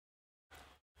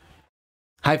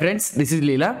Hi friends, this is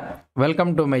Leela.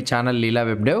 Welcome to my channel Leela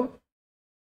WebDev.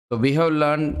 So we have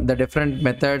learned the different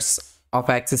methods of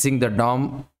accessing the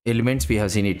DOM elements. We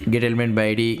have seen it: get element by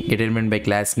ID, get element by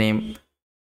class name,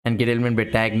 and get element by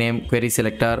tag name, query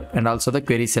selector, and also the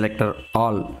query selector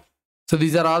all. So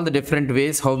these are all the different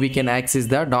ways how we can access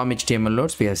the DOM HTML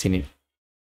nodes. We have seen it.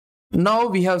 Now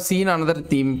we have seen another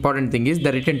important thing is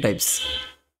the return types.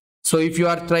 So if you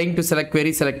are trying to select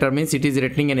query selector, means it is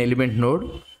returning an element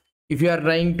node. If you are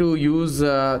trying to use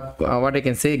what I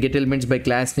can say, get elements by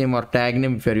class name or tag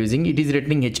name, if you are using, it is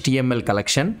returning HTML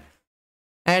collection.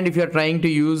 And if you are trying to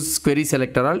use query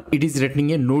selector all, it is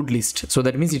returning a node list. So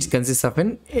that means it consists of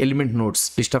an element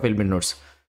nodes, list of element nodes.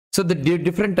 So the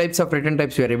different types of return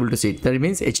types you are able to see. That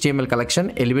means HTML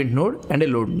collection, element node, and a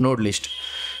node list.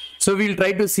 So we'll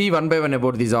try to see one by one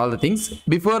about these all the things.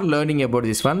 Before learning about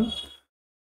this one,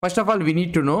 first of all, we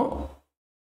need to know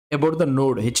about the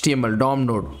node, HTML DOM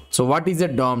node. So what is a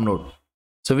DOM node?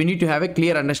 So we need to have a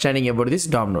clear understanding about this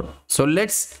DOM node. So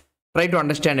let's try to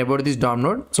understand about this DOM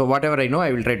node. So whatever I know,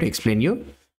 I will try to explain you.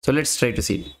 So let's try to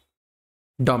see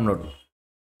DOM node.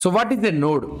 So what is a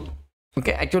node?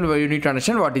 Okay, actually you need to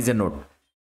understand what is a node.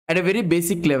 At a very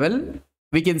basic level,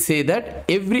 we can say that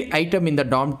every item in the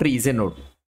DOM tree is a node.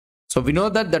 So we know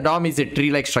that the DOM is a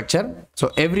tree-like structure.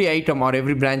 So every item or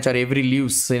every branch or every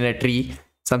leaves in a tree,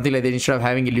 something like that, instead of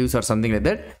having a leaves or something like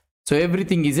that. So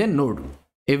everything is a node.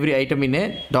 Every item in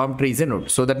a DOM tree is a node.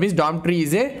 So that means DOM tree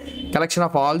is a collection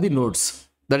of all the nodes.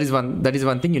 That is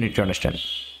one thing you need to understand.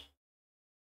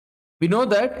 We know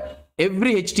that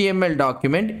every HTML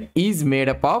document is made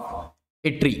up of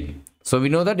a tree. So we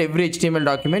know that every HTML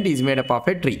document is made up of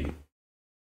a tree.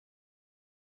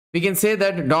 We can say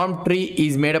that DOM tree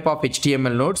is made up of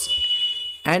HTML nodes,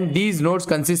 and these nodes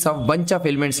consist of bunch of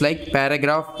elements like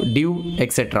paragraph, div,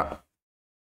 etc.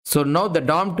 So now the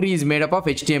DOM tree is made up of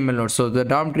HTML nodes. So the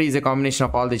DOM tree is a combination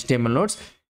of all the HTML nodes,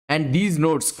 and these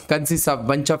nodes consist of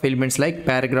bunch of elements like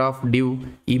paragraph, div,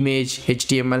 image,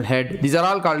 HTML, head. These are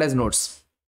all called as nodes.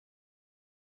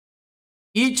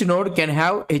 Each node can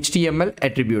have HTML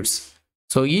attributes.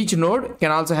 So each node can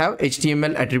also have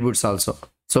HTML attributes also.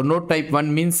 So node type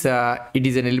 1 means it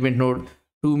is an element node,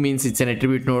 2 means it's an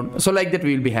attribute node. So like that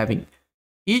we will be having.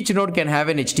 Each node can have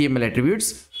an HTML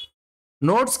attributes.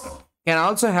 Nodes can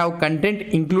also have content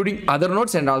including other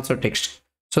nodes and also text.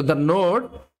 So the node,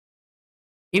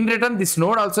 in return, this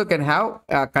node also can have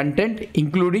content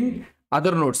including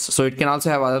other nodes. So it can also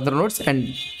have other nodes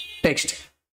and text.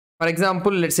 For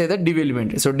example, let's say the div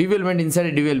element. So div element, inside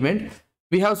a div element,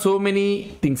 we have so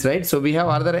many things, right? So we have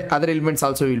other elements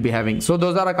also we will be having. So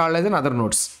those are called as other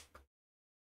nodes.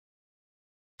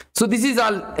 So this is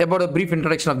all about a brief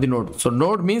introduction of the node. So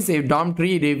node means a DOM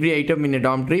tree. Every item in a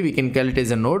DOM tree we can call it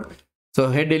as a node. So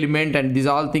head element and these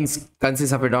all things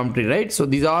consist of a DOM tree, right? So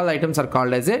these all items are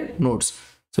called as a nodes.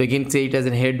 So you can say it as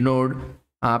a head node,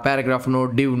 paragraph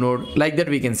node, div node, like that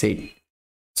we can say it.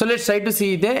 So let's try to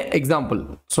see the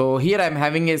example. So here I am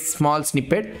having a small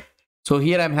snippet. So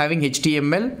here I am having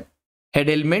HTML head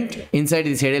element. Inside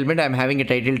this head element I am having a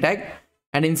title tag,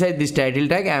 and inside this title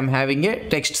tag I am having a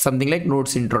text, something like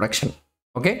nodes introduction.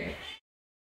 Okay.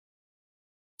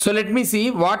 So let me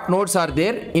see what nodes are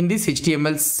there in this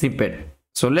HTML snippet.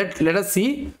 So let us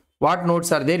see what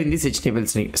nodes are there in this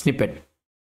HTML snippet.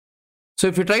 So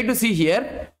if you try to see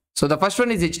here, so the first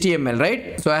one is HTML,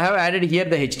 right? So I have added here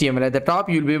the HTML. At the top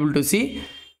you will be able to see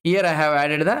here I have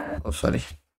added the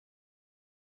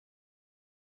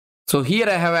So here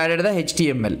I have added the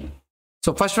HTML.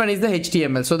 So first one is the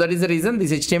HTML. So that is the reason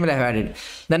this HTML I have added.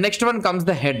 The next one comes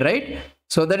the head, right?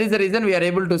 So that is the reason we are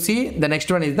able to see the next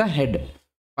one is the head.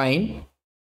 Fine.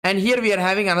 And here we are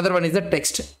having another one is the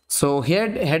text. So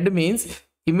head means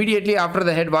immediately after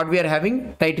the head what we are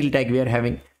having? Title tag we are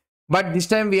having. But this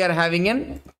time we are having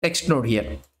a text node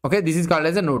here. Okay, this is called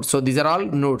as a node. So these are all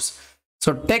nodes.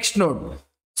 So text node.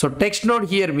 So text node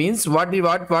here means what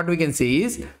we can say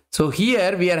is, so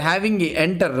here we are having a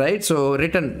enter, right? So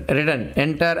written,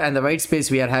 enter, and the white space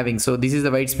we are having. So this is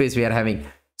the white space we are having.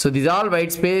 So these all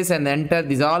white space and enter,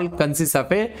 these all consists of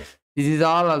this is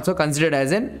all also considered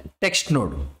as a text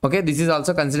node. Okay, this is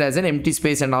also considered as an empty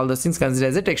space, and all those things considered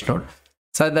as a text node.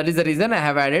 So that is the reason I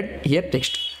have added here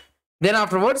text. Then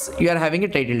afterwards you are having a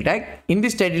title tag. In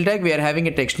this title tag we are having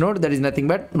a text node, that is nothing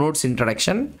but nodes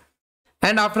introduction.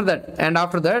 And after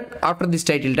after this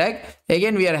title tag,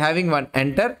 again we are having one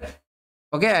enter.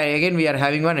 Okay, again we are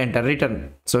having one enter,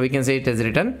 return. So we can say it as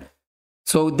return.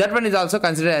 So that one is also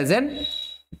considered as an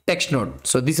text node.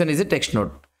 So this one is a text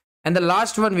node. And the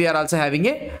last one we are also having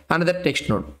another text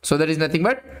node. So that is nothing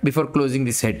but before closing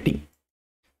this heading.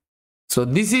 So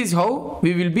this is how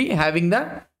we will be having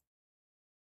the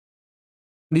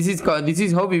This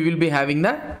is how we will be having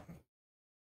the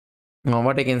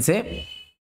what I can say.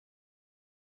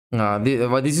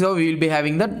 This is how we will be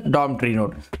having the DOM tree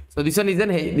node. So this one is an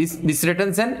this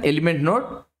returns an element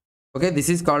node. Okay, this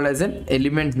is called as an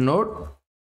element node,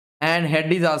 and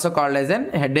head is also called as an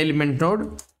head element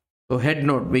node. So head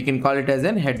node, we can call it as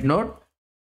an head node,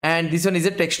 and this one is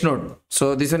a text node.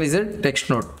 So this one is a text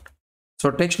node.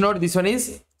 So text node, this one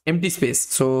is empty space.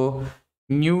 So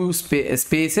new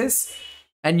spaces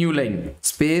and new line,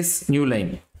 space, new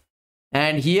line,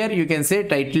 and here you can say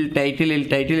title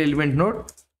element node.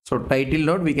 So title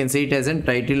node, we can say it as a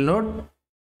title node,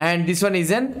 and this one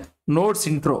is an nodes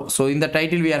intro. So in the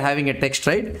title we are having a text,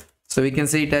 right? So we can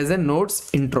say it as a nodes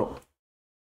intro.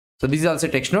 So this is also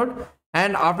text node,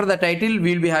 and after the title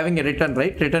we will be having a return,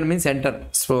 right? Return means enter.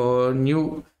 So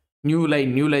new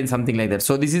line, something like that.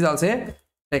 So this is also a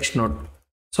text node.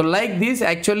 So like this,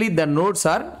 actually the nodes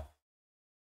are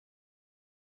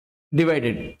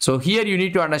divided. So here you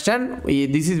need to understand,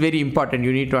 this is very important,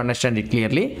 you need to understand it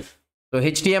clearly. So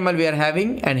HTML we are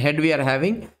having, and head we are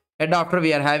having. Head after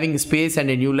we are having space and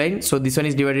a new line. So this one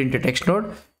is divided into text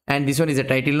node, and this one is a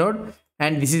title node,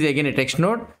 and this is again a text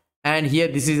node, and here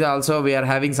this is also we are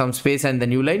having some space and the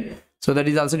new line. So that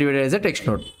is also divided as a text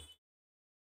node.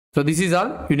 So this is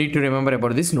all you need to remember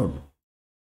about this node.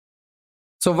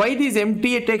 So why these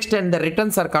empty text and the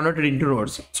returns are converted into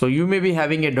nodes? So you may be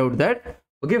having a doubt that,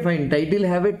 okay, fine, title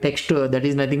have a text, that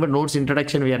is nothing but nodes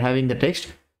introduction, we are having the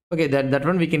text. Okay, that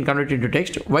one we can convert into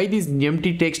text. Why this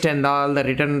empty text and all the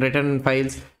return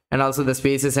files and also the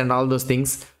spaces and all those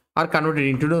things are converted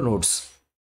into the nodes?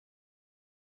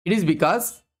 It is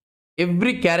because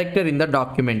every character in the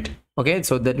document, okay,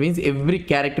 so that means every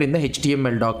character in the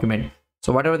HTML document.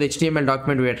 So whatever the HTML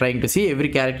document we are trying to see, every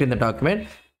character in the document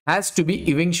has to be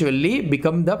eventually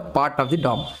become the part of the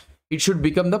DOM. It should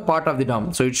become the part of the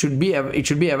DOM. So it should be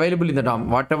available in the DOM.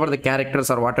 Whatever the characters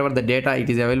or whatever the data it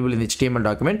is available in the HTML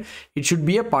document, it should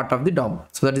be a part of the DOM.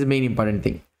 So that is the main important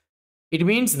thing. It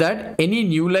means that any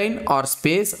new line or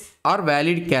space are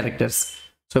valid characters.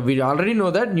 So we already know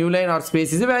that new line or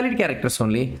space is a valid characters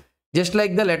only, just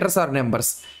like the letters or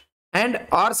numbers, and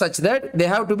are such that they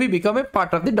have to become a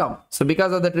part of the DOM. So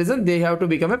because of that reason, they have to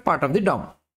become a part of the DOM.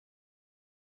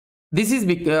 This is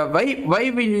why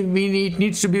it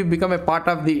needs to become a part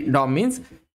of the DOM means,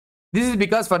 this is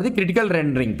because for the critical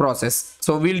rendering process.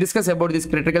 So we'll discuss about this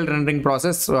critical rendering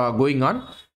process going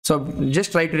on. So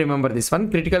just try to remember this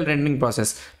one, critical rendering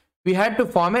process. We had to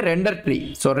form a render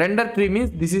tree. So render tree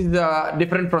means this is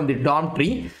different from the DOM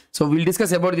tree. So we'll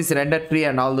discuss about this render tree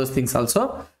and all those things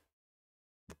also.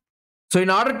 So in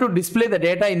order to display the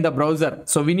data in the browser,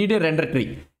 so we need a render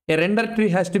tree. A render tree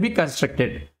has to be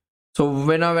constructed. So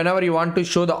whenever you want to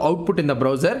show the output in the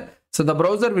browser, so the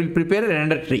browser will prepare a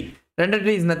render tree. Render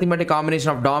tree is nothing but a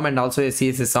combination of DOM and also a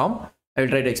CSS SOM. I will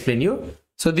try to explain you.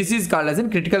 So this is called as a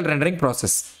critical rendering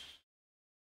process.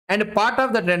 And part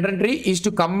of that render tree is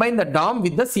to combine the DOM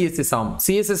with the CSS SOM.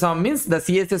 CSS SOM means the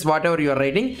CSS whatever you are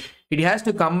writing, it has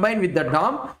to combine with the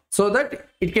DOM so that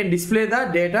it can display the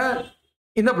data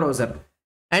in the browser.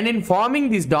 And in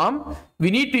forming this DOM,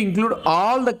 we need to include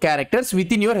all the characters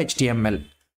within your HTML.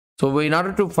 So in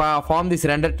order to form this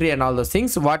render tree and all those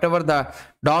things, whatever the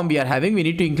DOM we are having, we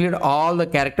need to include all the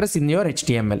characters in your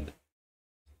HTML.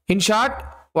 In short,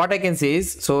 what I can say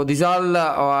is, so this all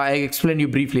I explained you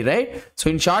briefly, right? So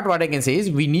in short, what I can say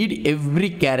is we need every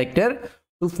character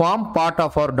to form part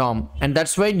of our DOM, and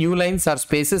that's why new lines or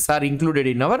spaces are included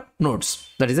in our nodes.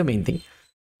 That is the main thing.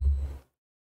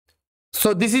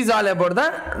 So this is all about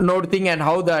the node thing and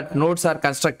how the nodes are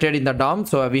constructed in the DOM.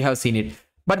 So we have seen it.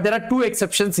 But there are two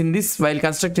exceptions in this while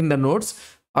constructing the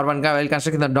nodes, or one guy while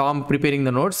constructing the DOM, preparing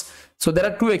the nodes. So there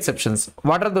are two exceptions.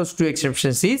 What are those two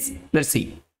exceptions is? Let's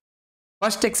see.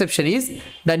 First exception is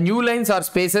the new lines or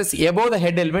spaces above the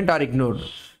head element are ignored.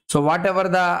 So whatever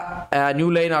the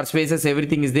new line or spaces,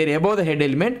 everything is there above the head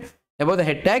element, above the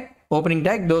head tag, opening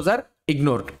tag, those are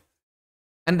ignored.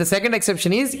 And the second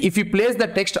exception is if you place the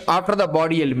text after the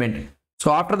body element.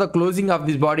 So after the closing of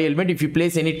this body element, if you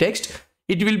place any text,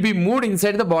 it will be moved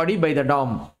inside the body by the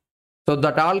DOM. So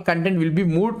that all content will be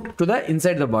moved to the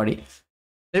inside the body.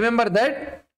 Remember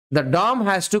that the DOM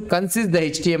has to consist the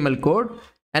HTML code,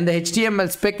 and the HTML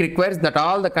spec requires that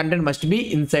all the content must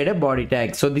be inside a body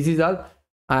tag. So this is all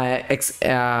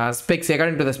specs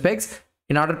according to the specs.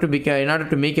 In order to make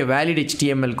a valid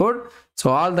HTML code,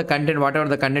 so all the content, whatever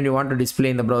the content you want to display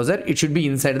in the browser, it should be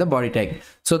inside the body tag.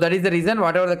 So that is the reason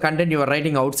whatever the content you are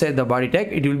writing outside the body tag,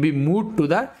 it will be moved to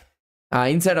the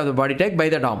inside of the body tag by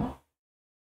the DOM.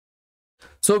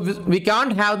 So we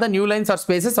can't have the new lines or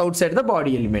spaces outside the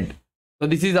body element. So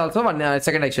this is also one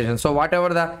second extension. So whatever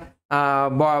the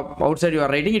outside you are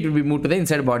writing, it will be moved to the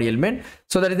inside body element.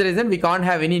 So that is the reason we can't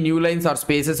have any new lines or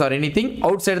spaces or anything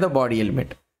outside the body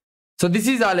element. So this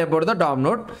is all about the DOM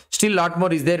node. Still lot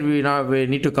more is there. We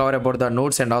need to cover about the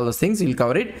nodes and all those things. We'll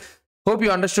cover it. Hope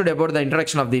you understood about the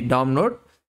introduction of the DOM node.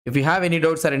 If you have any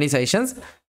doubts or any suggestions,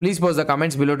 please post the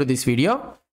comments below to this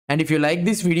video. And if you like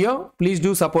this video, please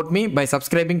do support me by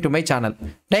subscribing to my channel.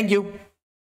 Thank you.